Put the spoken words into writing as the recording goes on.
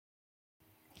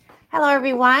Hello,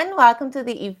 everyone. Welcome to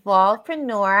the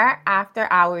Evolvepreneur After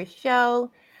Hours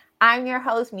show. I'm your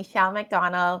host, Michelle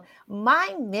McDonald.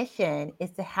 My mission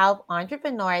is to help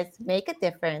entrepreneurs make a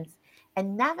difference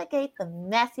and navigate the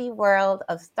messy world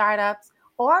of startups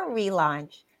or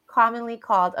relaunch, commonly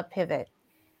called a pivot.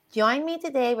 Join me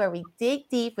today where we dig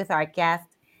deep with our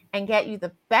guests and get you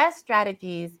the best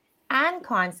strategies and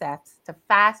concepts to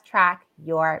fast track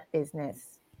your business.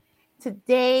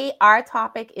 Today, our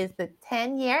topic is the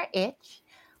 10-year itch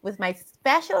with my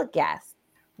special guest,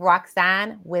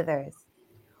 Roxanne Withers,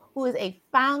 who is a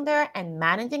founder and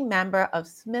managing member of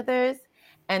Smithers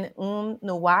and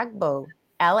Nwagbo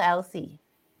LLC.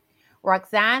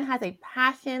 Roxanne has a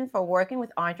passion for working with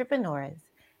entrepreneurs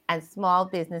and small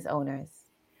business owners.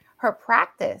 Her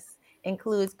practice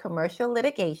includes commercial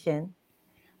litigation,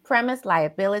 premise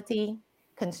liability,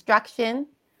 construction,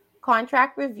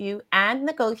 contract review and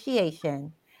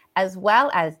negotiation, as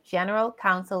well as general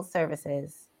counsel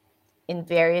services in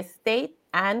various state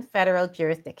and federal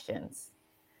jurisdictions.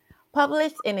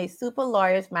 Published in a Super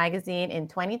Lawyers magazine in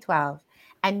 2012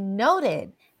 and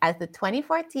noted as the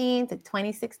 2014 to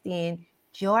 2016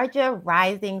 Georgia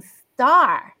Rising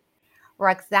Star,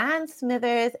 Roxanne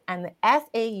Smithers and the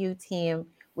SAU team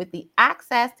with the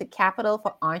Access to Capital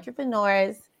for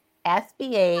Entrepreneurs,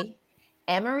 SBA,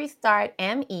 Emory Start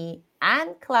ME,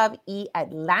 and Club E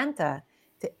Atlanta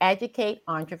to educate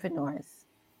entrepreneurs.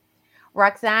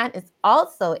 Roxanne is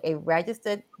also a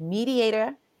registered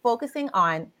mediator focusing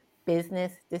on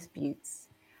business disputes.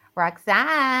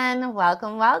 Roxanne,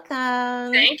 welcome,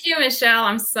 welcome. Thank you, Michelle.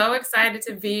 I'm so excited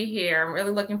to be here. I'm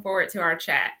really looking forward to our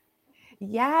chat.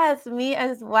 Yes, me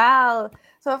as well.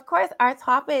 So, of course, our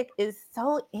topic is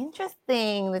so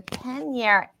interesting, the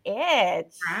 10-year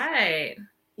itch. Right.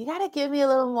 You got to give me a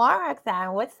little more,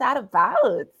 Roxanne. What's that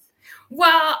about?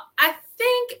 Well, I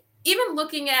think even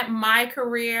looking at my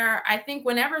career, I think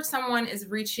whenever someone is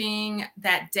reaching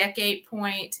that decade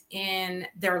point in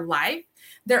their life,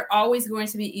 they're always going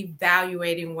to be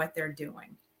evaluating what they're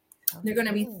doing. They're going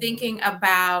to be thinking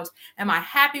about, am I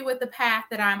happy with the path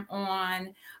that I'm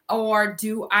on? Or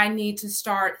do I need to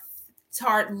start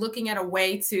looking at a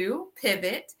way to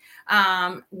pivot,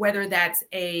 whether that's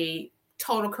a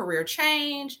total career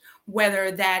change, whether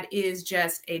that is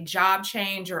just a job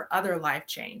change or other life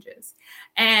changes.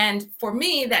 And for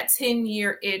me, that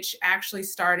 10-year itch actually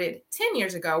started 10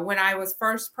 years ago when I was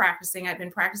first practicing. I'd been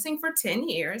practicing for 10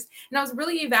 years, and I was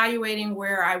really evaluating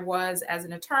where I was as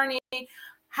an attorney,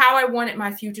 how I wanted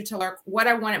my future to look, what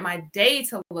I wanted my day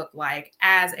to look like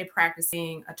as a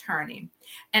practicing attorney.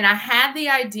 And I had the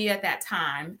idea at that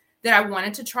time that I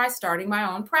wanted to try starting my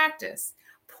own practice.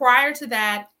 Prior to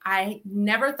that, I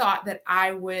never thought that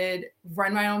I would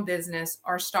run my own business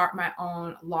or start my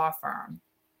own law firm.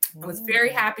 I was very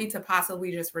happy to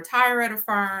possibly just retire at a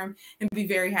firm and be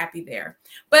very happy there.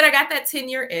 But I got that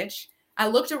 10-year itch. I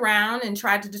looked around and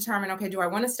tried to determine, okay, do I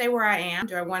want to stay where I am?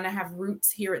 Do I want to have roots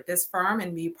here at this firm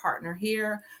and be a partner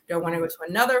here? Do I want to go to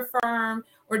another firm?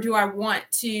 Or do I want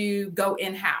to go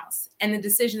in-house? And the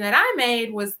decision that I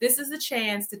made was this is the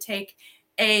chance to take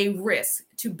a risk,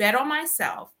 to bet on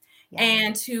myself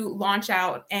and to launch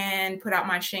out and put out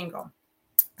my shingle.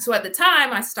 So at the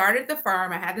time I started the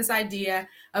firm, I had this idea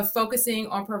of focusing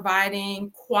on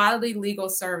providing quality legal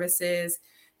services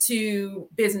to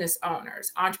business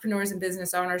owners, entrepreneurs and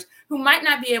business owners who might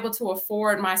not be able to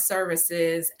afford my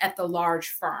services at the large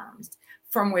firms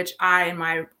from which I and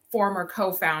my former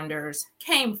co-founders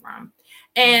came from.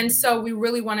 And so we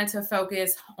really wanted to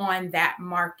focus on that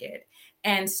market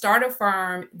and start a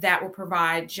firm that will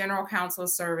provide general counsel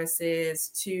services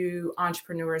to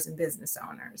entrepreneurs and business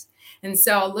owners. And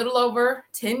so a little over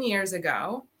 10 years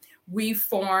ago, we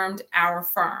formed our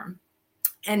firm.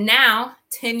 And now,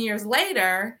 10 years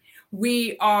later,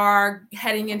 we are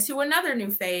heading into another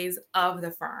new phase of the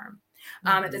firm.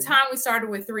 At the time, we started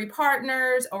with 3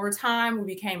 partners. Over time,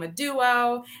 we became a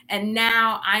duo. And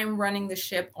now I'm running the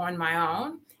ship on my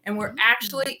own. And we're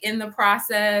actually in the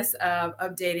process of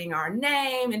updating our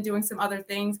name and doing some other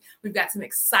things. We've got some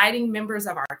exciting members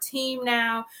of our team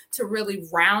now to really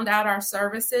round out our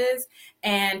services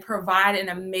and provide an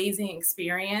amazing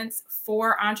experience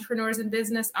for entrepreneurs and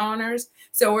business owners.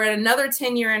 So we're at another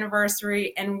 10-year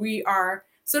anniversary, and we are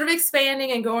sort of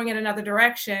expanding and going in another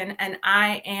direction. And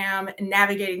I am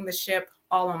navigating the ship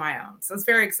all on my own. So it's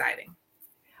very exciting.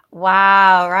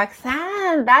 Wow,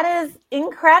 Roxanne, that is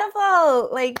incredible.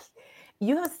 Like,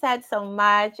 you have said so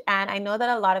much, and I know that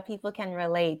a lot of people can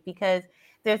relate because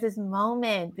there's this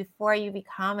moment before you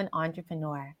become an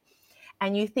entrepreneur.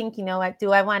 and you think, you know what,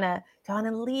 do I want to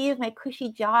leave my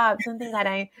cushy job, something that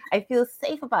I feel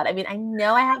safe about? I mean, I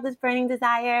know I have this burning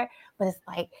desire, but it's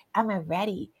like, am I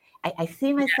ready? I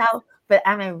see myself, but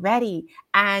am I ready?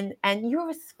 And you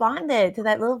responded to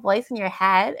that little voice in your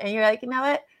head, and you're like, you know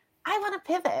what? I want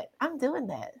to pivot. I'm doing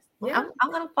this. Yeah.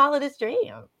 I'm going to follow this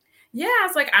dream. Yeah,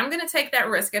 it's like, I'm going to take that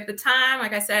risk. At the time,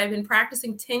 like I said, I've been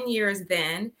practicing 10 years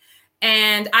then.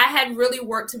 And I had really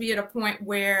worked to be at a point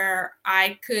where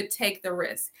I could take the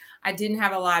risk. I didn't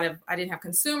have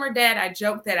consumer debt. I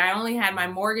joked that I only had my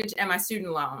mortgage and my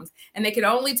student loans, and they could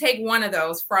only take one of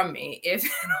those from me if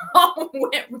it all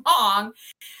went wrong.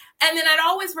 And then I'd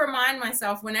always remind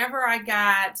myself, whenever I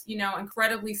got,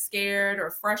 incredibly scared or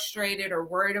frustrated or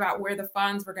worried about where the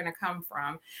funds were going to come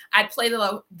from, I'd play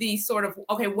the sort of,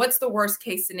 okay, what's the worst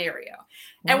case scenario?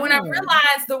 And when I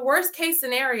realized the worst case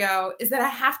scenario is that I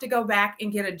have to go back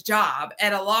and get a job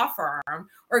at a law firm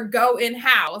or go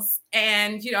in-house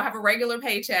and, have a regular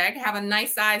paycheck, have a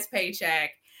nice size paycheck,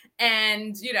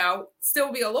 and,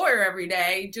 still be a lawyer every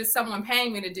day, just someone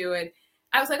paying me to do it.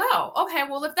 I was like, oh, okay,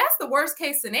 well, if that's the worst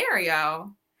case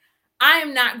scenario, I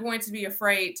am not going to be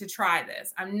afraid to try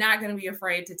this. I'm not going to be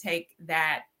afraid to take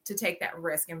that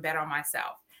risk and bet on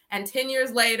myself. And 10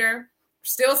 years later,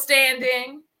 still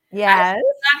standing. Yes.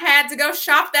 I've not had to go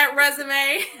shop that resume.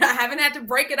 I haven't had to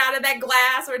break it out of that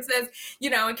glass where it says,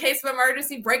 in case of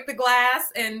emergency, break the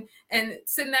glass and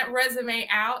send that resume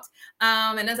out.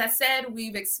 And as I said,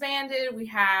 we've expanded. We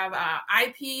have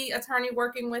IP attorney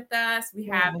working with us. We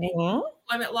have an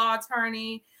employment law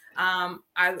attorney.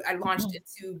 I launched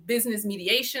into business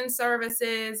mediation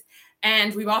services.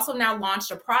 And we've also now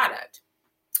launched a product.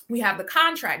 We have the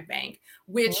Contract Bank,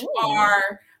 which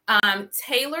are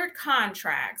tailored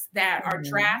contracts that are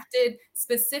drafted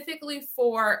specifically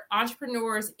for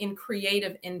entrepreneurs in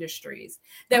creative industries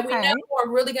that we know are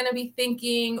really going to be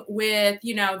thinking with,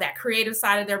 that creative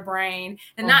side of their brain,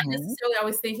 and not necessarily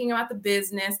always thinking about the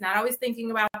business, not always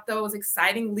thinking about those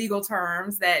exciting legal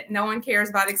terms that no one cares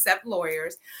about except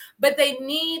lawyers, but they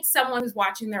need someone who's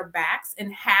watching their backs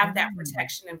and have that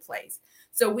protection in place.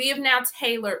 So we have now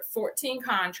tailored 14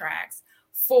 contracts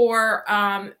for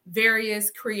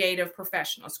various creative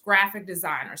professionals, graphic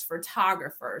designers,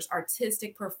 photographers,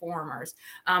 artistic performers,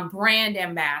 brand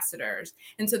ambassadors.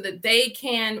 And so that they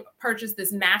can purchase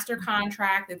this master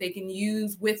contract that they can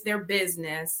use with their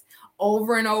business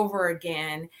over and over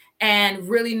again, and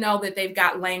really know that they've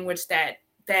got language that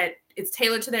it's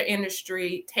tailored to their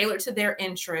industry, tailored to their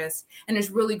interests, and is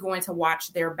really going to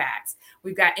watch their backs.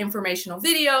 We've got informational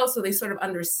videos, so they sort of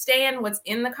understand what's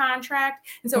in the contract.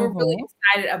 And so we're really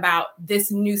excited about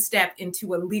this new step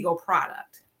into a legal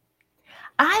product.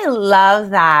 I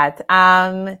love that.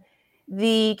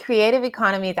 The creative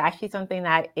economy is actually something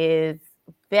that is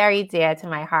very dear to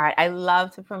my heart. I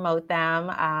love to promote them,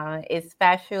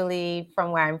 especially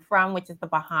from where I'm from, which is the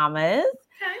Bahamas.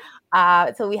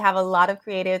 So we have a lot of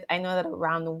creatives. I know that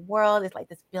around the world, it's like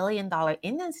this billion-dollar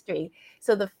industry.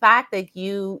 So the fact that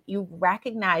you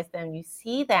recognize them, you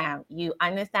see them, you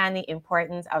understand the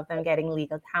importance of them getting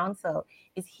legal counsel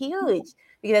is huge.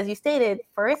 Because as you stated,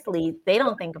 firstly, they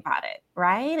don't think about it,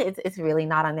 right? It's really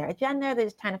not on their agenda. They're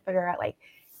just trying to figure out, like,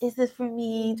 is this for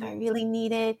me? Do I really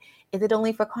need it? Is it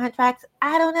only for contracts?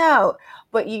 I don't know.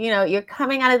 But you're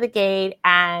coming out of the gate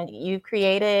and you've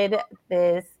created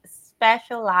this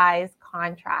specialized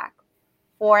contract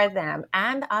for them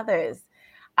and others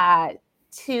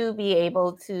to be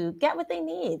able to get what they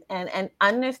need and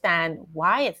understand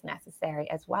why it's necessary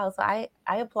as well. So I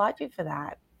applaud you for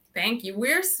that. Thank you.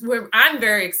 I'm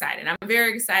very excited. I'm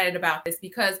very excited about this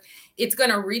because it's going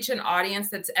to reach an audience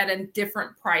that's at a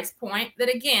different price point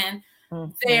that, again,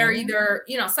 they're either,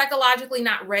 psychologically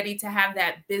not ready to have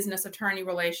that business attorney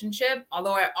relationship.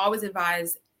 Although I always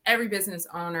advise every business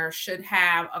owner should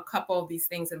have a couple of these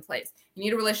things in place. You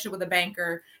need a relationship with a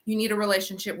banker. You need a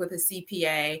relationship with a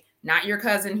CPA, not your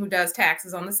cousin who does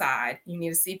taxes on the side. You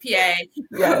need a CPA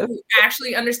who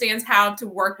actually understands how to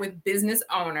work with business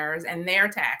owners and their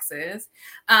taxes.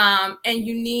 And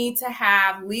you need to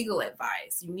have legal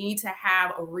advice. You need to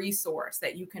have a resource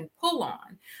that you can pull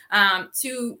on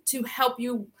to help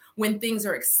you when things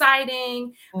are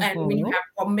exciting and when you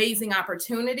have amazing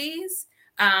opportunities.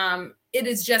 It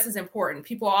is just as important.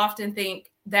 People often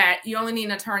think that you only need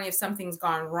an attorney if something's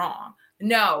gone wrong.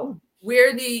 No,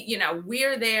 we're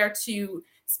there to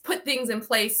put things in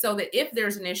place so that if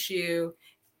there's an issue,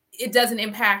 it doesn't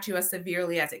impact you as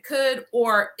severely as it could,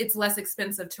 or it's less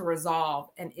expensive to resolve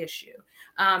an issue.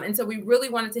 And so we really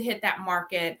wanted to hit that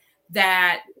market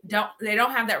that they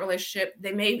don't have that relationship.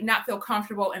 They may not feel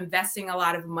comfortable investing a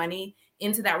lot of money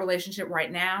into that relationship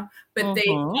right now, but they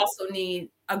also need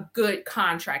a good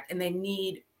contract and they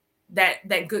need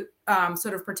that good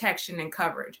sort of protection and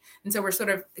coverage. And so we're sort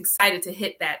of excited to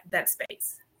hit that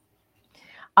space.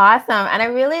 Awesome. And I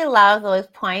really love those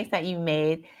points that you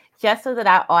made, just so that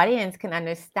our audience can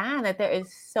understand that there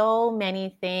is so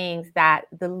many things that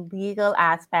the legal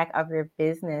aspect of your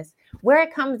business, where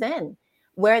it comes in,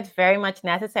 where it's very much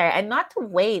necessary, and not to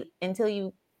wait until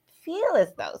you feel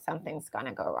as though something's going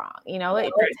to go wrong.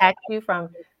 It protects you from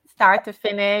start to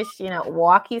finish,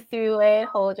 walk you through it,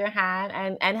 hold your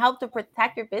hand, and help to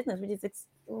protect your business, which is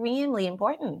extremely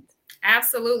important.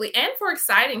 Absolutely. And for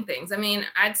exciting things. I mean,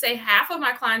 I'd say half of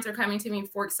my clients are coming to me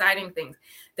for exciting things.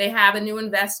 They have a new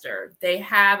investor. They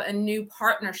have a new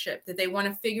partnership that they want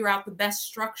to figure out the best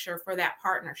structure for that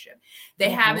partnership.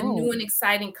 They have a new and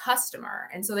exciting customer.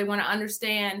 And so they want to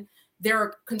understand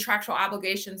their contractual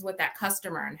obligations with that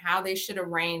customer and how they should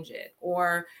arrange it.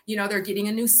 Or, they're getting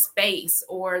a new space,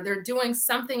 or they're doing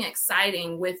something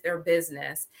exciting with their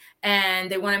business.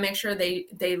 And they want to make sure they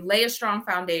lay a strong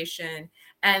foundation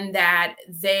and that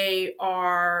they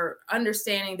are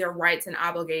understanding their rights and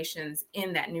obligations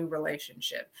in that new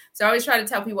relationship. So I always try to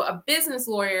tell people a business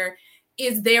lawyer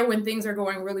is there when things are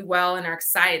going really well and are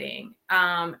exciting.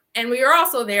 And we are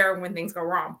also there when things go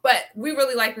wrong. But we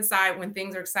really like the side when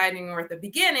things are exciting or at the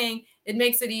beginning. It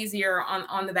makes it easier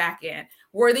on the back end.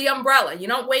 We're the umbrella. You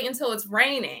don't wait until it's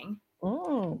raining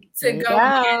to go get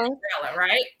an umbrella,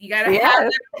 right? You got to have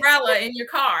that umbrella in your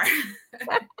car.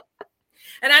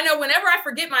 And I know whenever I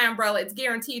forget my umbrella, it's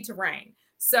guaranteed to rain.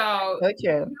 So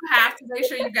you have to make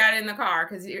sure you got it in the car,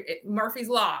 because Murphy's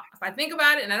Law. If I think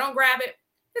about it and I don't grab it,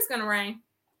 it's going to rain.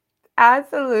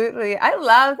 Absolutely. I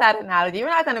love that analogy. You're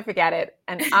not going to forget it.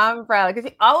 An umbrella, because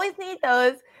you always need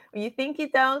those. When you think you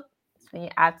don't, it's when you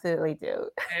absolutely do.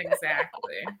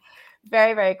 Exactly.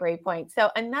 Very, very great point.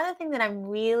 So another thing that I'm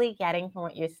really getting from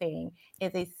what you're saying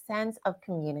is a sense of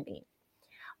community.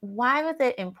 Why was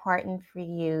it important for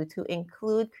you to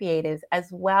include creatives as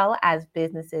well as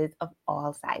businesses of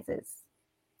all sizes?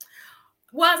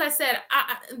 Well, as I said,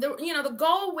 the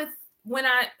goal with when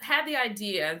I had the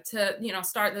idea to,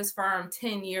 start this firm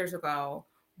 10 years ago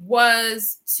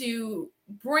was to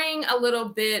bring a little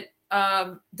bit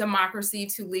of democracy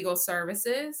to legal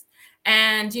services.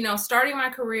 And, starting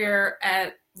my career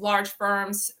at large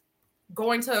firms,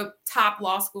 going to top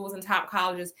law schools and top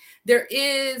colleges, there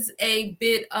is a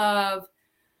bit of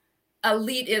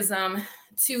elitism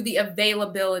to the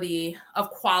availability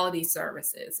of quality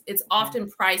services. It's often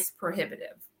price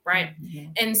prohibitive, right?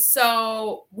 Mm-hmm. And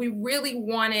so we really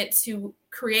wanted to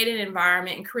create an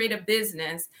environment and create a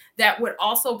business that would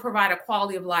also provide a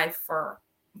quality of life for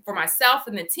myself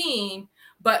and the team,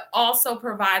 but also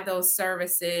provide those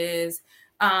services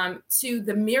to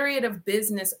the myriad of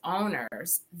business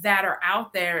owners that are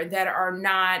out there that are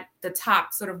not the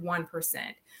top sort of 1%.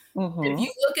 Mm-hmm. If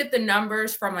you look at the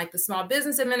numbers from like the Small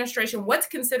Business Administration, what's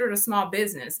considered a small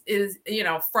business is,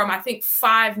 from I think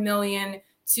 5 million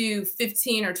to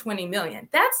 15 or 20 million.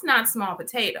 That's not small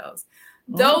potatoes.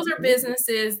 Those are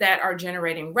businesses that are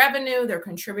generating revenue, they're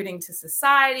contributing to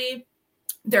society,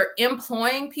 they're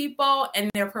employing people,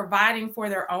 and they're providing for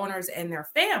their owners and their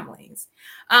families.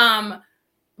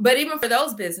 But even for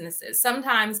those businesses,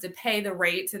 sometimes to pay the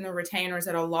rates and the retainers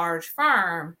at a large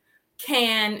firm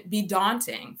can be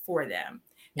daunting for them.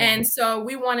 Yeah. And so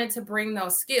we wanted to bring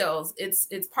those skills.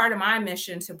 It's part of my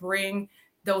mission to bring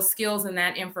those skills and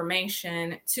that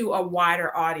information to a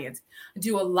wider audience. I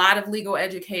do a lot of legal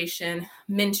education,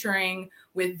 mentoring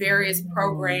with various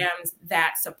programs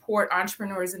that support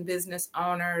entrepreneurs and business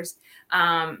owners.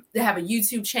 They have a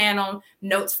YouTube channel,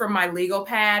 Notes from My Legal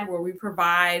Pad, where we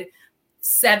provide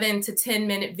 7 to 10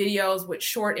 minute videos with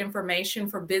short information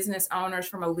for business owners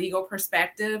from a legal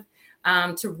perspective,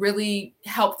 to really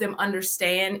help them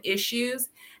understand issues.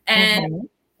 And,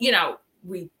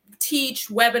 we teach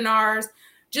webinars,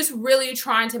 just really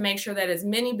trying to make sure that as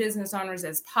many business owners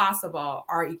as possible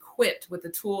are equipped with the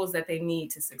tools that they need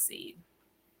to succeed.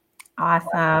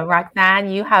 Awesome.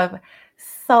 Roxanne, you have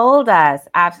sold us.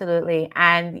 Absolutely.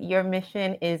 And your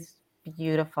mission is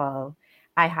beautiful.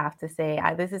 I have to say,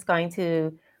 this is going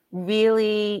to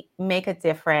really make a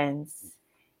difference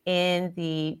in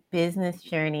the business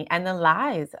journey and the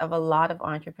lives of a lot of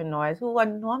entrepreneurs who are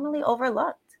normally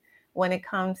overlooked when it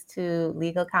comes to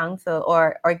legal counsel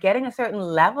or getting a certain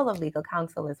level of legal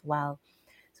counsel as well.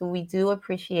 So we do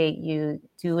appreciate you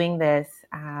doing this.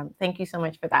 Thank you so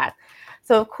much for that.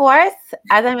 So of course,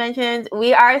 as I mentioned,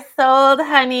 we are sold,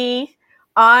 honey,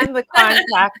 on the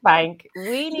Contract Bank.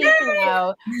 We need to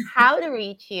know how to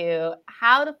reach you,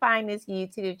 how to find this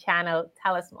YouTube channel.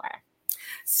 Tell us more.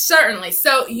 Certainly.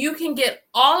 So you can get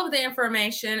all of the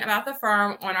information about the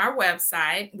firm on our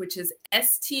website, which is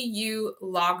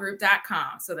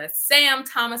stulawgroup.com. So that's Sam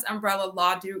Thomas Umbrella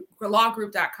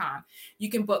Lawgroup.com. You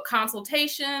can book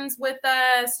consultations with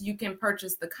us. You can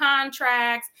purchase the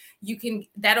contracts.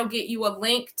 That'll get you a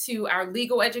link to our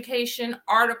legal education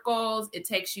articles. It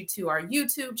takes you to our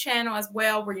YouTube channel as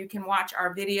well, where you can watch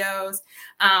our videos.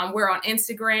 We're on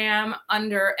Instagram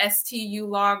under STU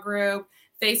Law Group,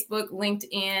 Facebook,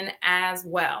 LinkedIn as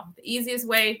well. The easiest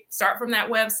way, start from that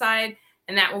website,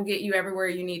 and that will get you everywhere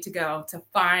you need to go to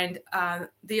find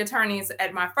the attorneys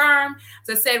at my firm.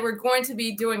 As I said, we're going to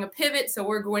be doing a pivot, so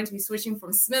we're going to be switching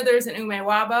from Smithers and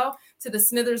Umewabo to the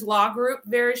Smithers Law Group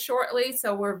very shortly,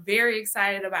 so we're very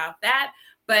excited about that.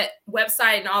 But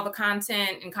website and all the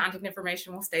content and contact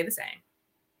information will stay the same.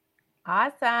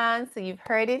 Awesome. So you've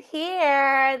heard it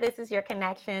here. This is your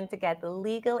connection to get the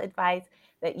legal advice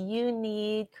that you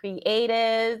need.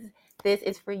 Creatives, this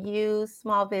is for you.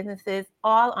 Small businesses,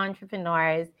 all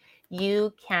entrepreneurs.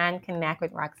 You can connect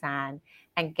with Roxanne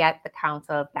and get the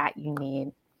counsel that you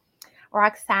need.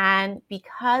 Roxanne,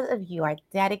 because of your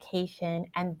dedication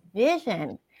and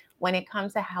vision when it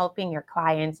comes to helping your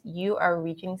clients, you are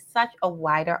reaching such a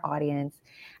wider audience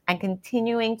and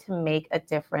continuing to make a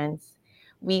difference.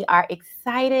 We are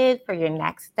excited for your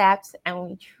next steps, and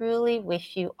we truly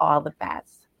wish you all the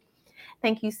best.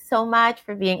 Thank you so much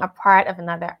for being a part of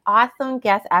another awesome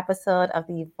guest episode of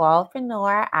the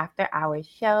Evolvepreneur After Hours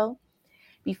show.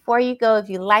 Before you go,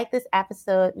 if you like this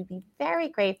episode, we'd be very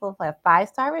grateful for a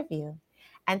 5-star review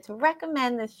and to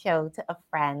recommend this show to a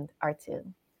friend or two.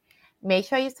 Make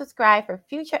sure you subscribe for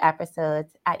future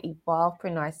episodes at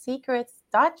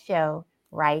evolvepreneursecrets.show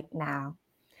right now.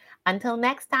 Until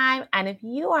next time, and if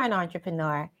you are an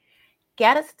entrepreneur,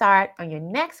 get a start on your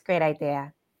next great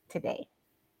idea today.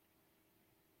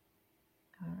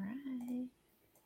 All right.